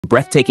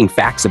Breathtaking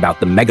facts about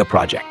the mega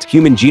project,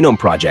 Human Genome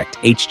Project,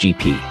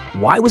 HGP.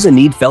 Why was a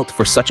need felt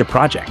for such a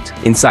project?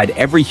 Inside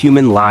every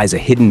human lies a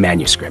hidden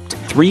manuscript,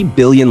 3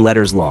 billion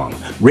letters long,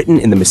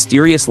 written in the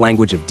mysterious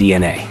language of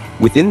DNA.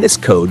 Within this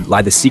code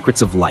lie the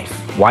secrets of life,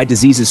 why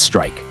diseases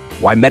strike,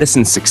 why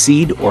medicines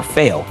succeed or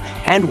fail,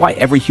 and why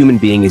every human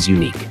being is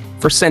unique.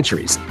 For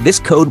centuries, this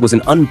code was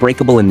an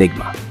unbreakable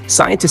enigma.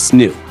 Scientists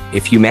knew,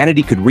 if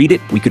humanity could read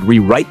it, we could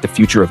rewrite the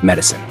future of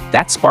medicine.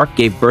 That spark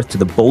gave birth to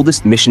the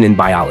boldest mission in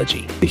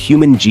biology, the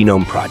Human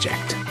Genome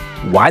Project.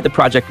 Why the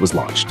project was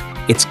launched?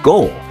 Its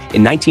goal,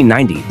 in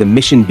 1990, the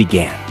mission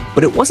began.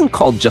 But it wasn't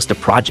called just a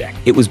project.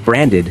 It was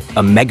branded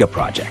a mega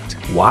project.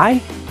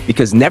 Why?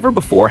 Because never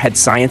before had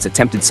science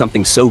attempted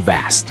something so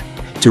vast.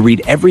 To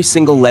read every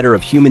single letter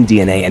of human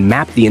DNA and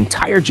map the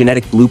entire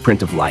genetic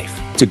blueprint of life.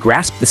 To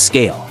grasp the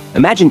scale,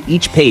 imagine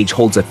each page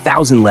holds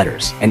 1,000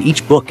 letters, and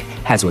each book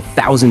has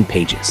 1,000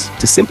 pages.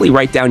 To simply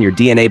write down your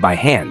DNA by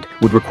hand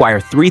would require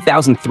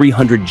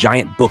 3,300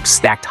 giant books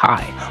stacked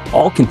high,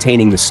 all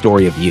containing the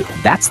story of you.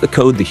 That's the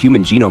code the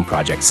Human Genome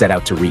Project set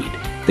out to read.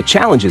 The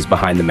challenges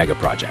behind the mega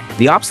project.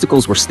 The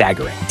obstacles were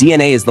staggering.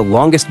 DNA is the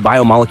longest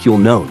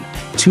biomolecule known,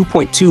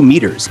 2.2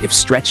 meters if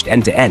stretched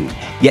end to end,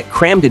 yet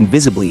crammed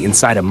invisibly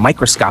inside a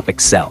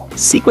microscopic cell.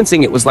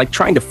 Sequencing it was like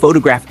trying to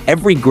photograph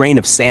every grain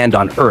of sand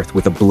on Earth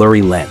with a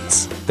blurry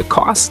lens. The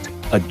cost?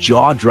 A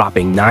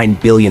jaw-dropping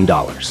 $9 billion.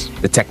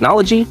 The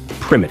technology?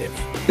 Primitive.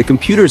 The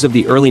computers of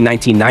the early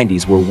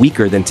 1990s were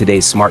weaker than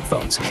today's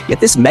smartphones,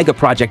 yet this mega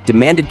project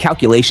demanded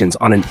calculations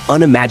on an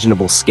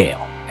unimaginable scale.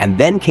 And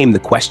then came the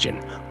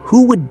question,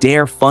 who would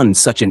dare fund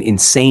such an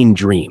insane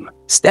dream?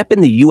 Step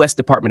in the US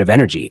Department of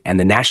Energy and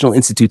the National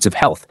Institutes of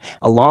Health,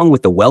 along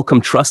with the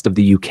Wellcome Trust of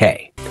the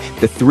UK,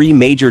 the three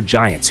major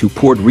giants who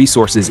poured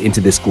resources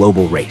into this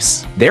global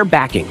race. Their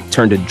backing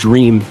turned a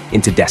dream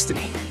into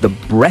destiny. The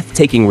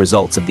breathtaking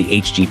results of the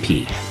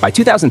HGP. By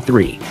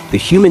 2003, the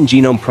Human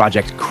Genome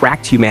Project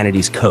cracked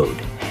humanity's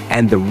code,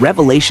 and the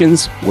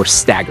revelations were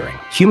staggering.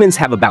 Humans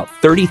have about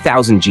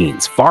 30,000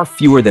 genes, far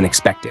fewer than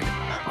expected.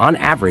 On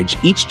average,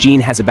 each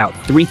gene has about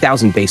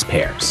 3,000 base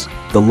pairs.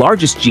 The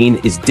largest gene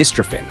is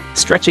Dystrophin,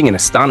 stretching an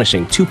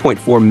astonishing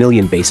 2.4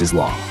 million bases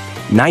long.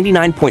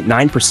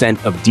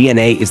 99.9% of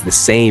DNA is the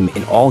same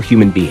in all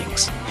human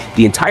beings.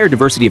 The entire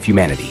diversity of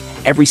humanity,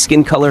 every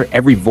skin color,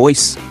 every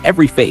voice,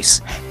 every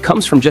face,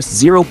 comes from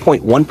just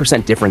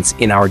 0.1% difference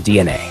in our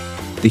DNA.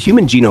 The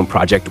Human Genome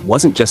Project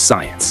wasn't just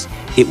science.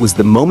 It was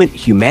the moment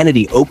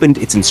humanity opened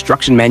its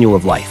instruction manual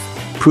of life,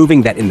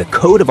 proving that in the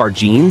code of our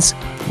genes,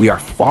 we are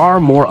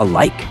far more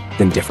alike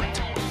than different.